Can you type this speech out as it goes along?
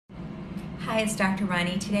Hi, it's Dr.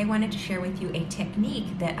 Ronnie. Today I wanted to share with you a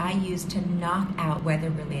technique that I use to knock out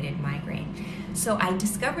weather-related migraine. So I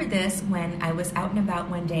discovered this when I was out and about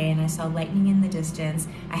one day and I saw lightning in the distance.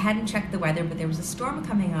 I hadn't checked the weather, but there was a storm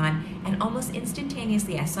coming on, and almost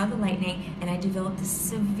instantaneously I saw the lightning and I developed this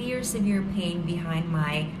severe pain behind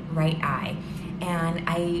my right eye. And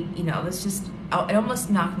it was just, it almost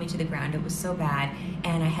knocked me to the ground. It was so bad.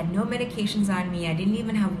 And I had no medications on me. I didn't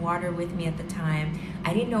even have water with me at the time.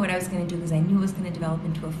 I didn't know what I was going to do because I knew it was going to develop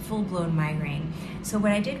into a full-blown migraine. So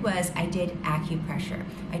what I did was I did acupressure.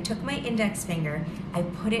 I took my index finger, I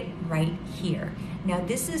put it right here. Now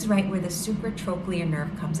this is right where the supratrochlear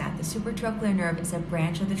nerve comes out. The supratrochlear nerve is a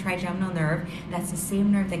branch of the trigeminal nerve. That's the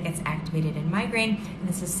same nerve that gets activated in migraine, and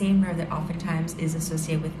it's the same nerve that oftentimes is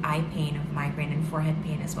associated with eye pain of migraine and forehead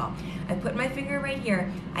pain as well. I put my finger right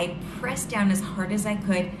here, I pressed down as hard as I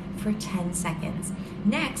could for 10 seconds.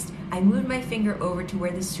 Next, I moved my finger over to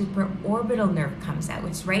where the supraorbital nerve comes out.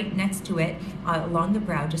 It's right next to it, along the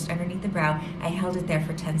brow, just underneath the brow. I held it there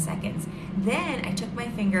for 10 seconds. Then I took my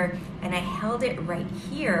finger and I held it right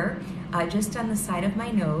here, just on the side of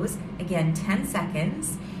my nose, again 10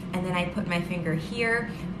 seconds. And then I put my finger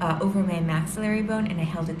here over my maxillary bone and I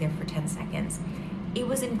held it there for 10 seconds. It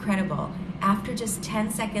was incredible. After just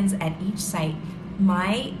 10 seconds at each site,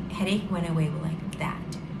 my headache went away like that.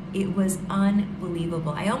 It was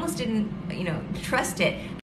unbelievable. I almost didn't, trust it.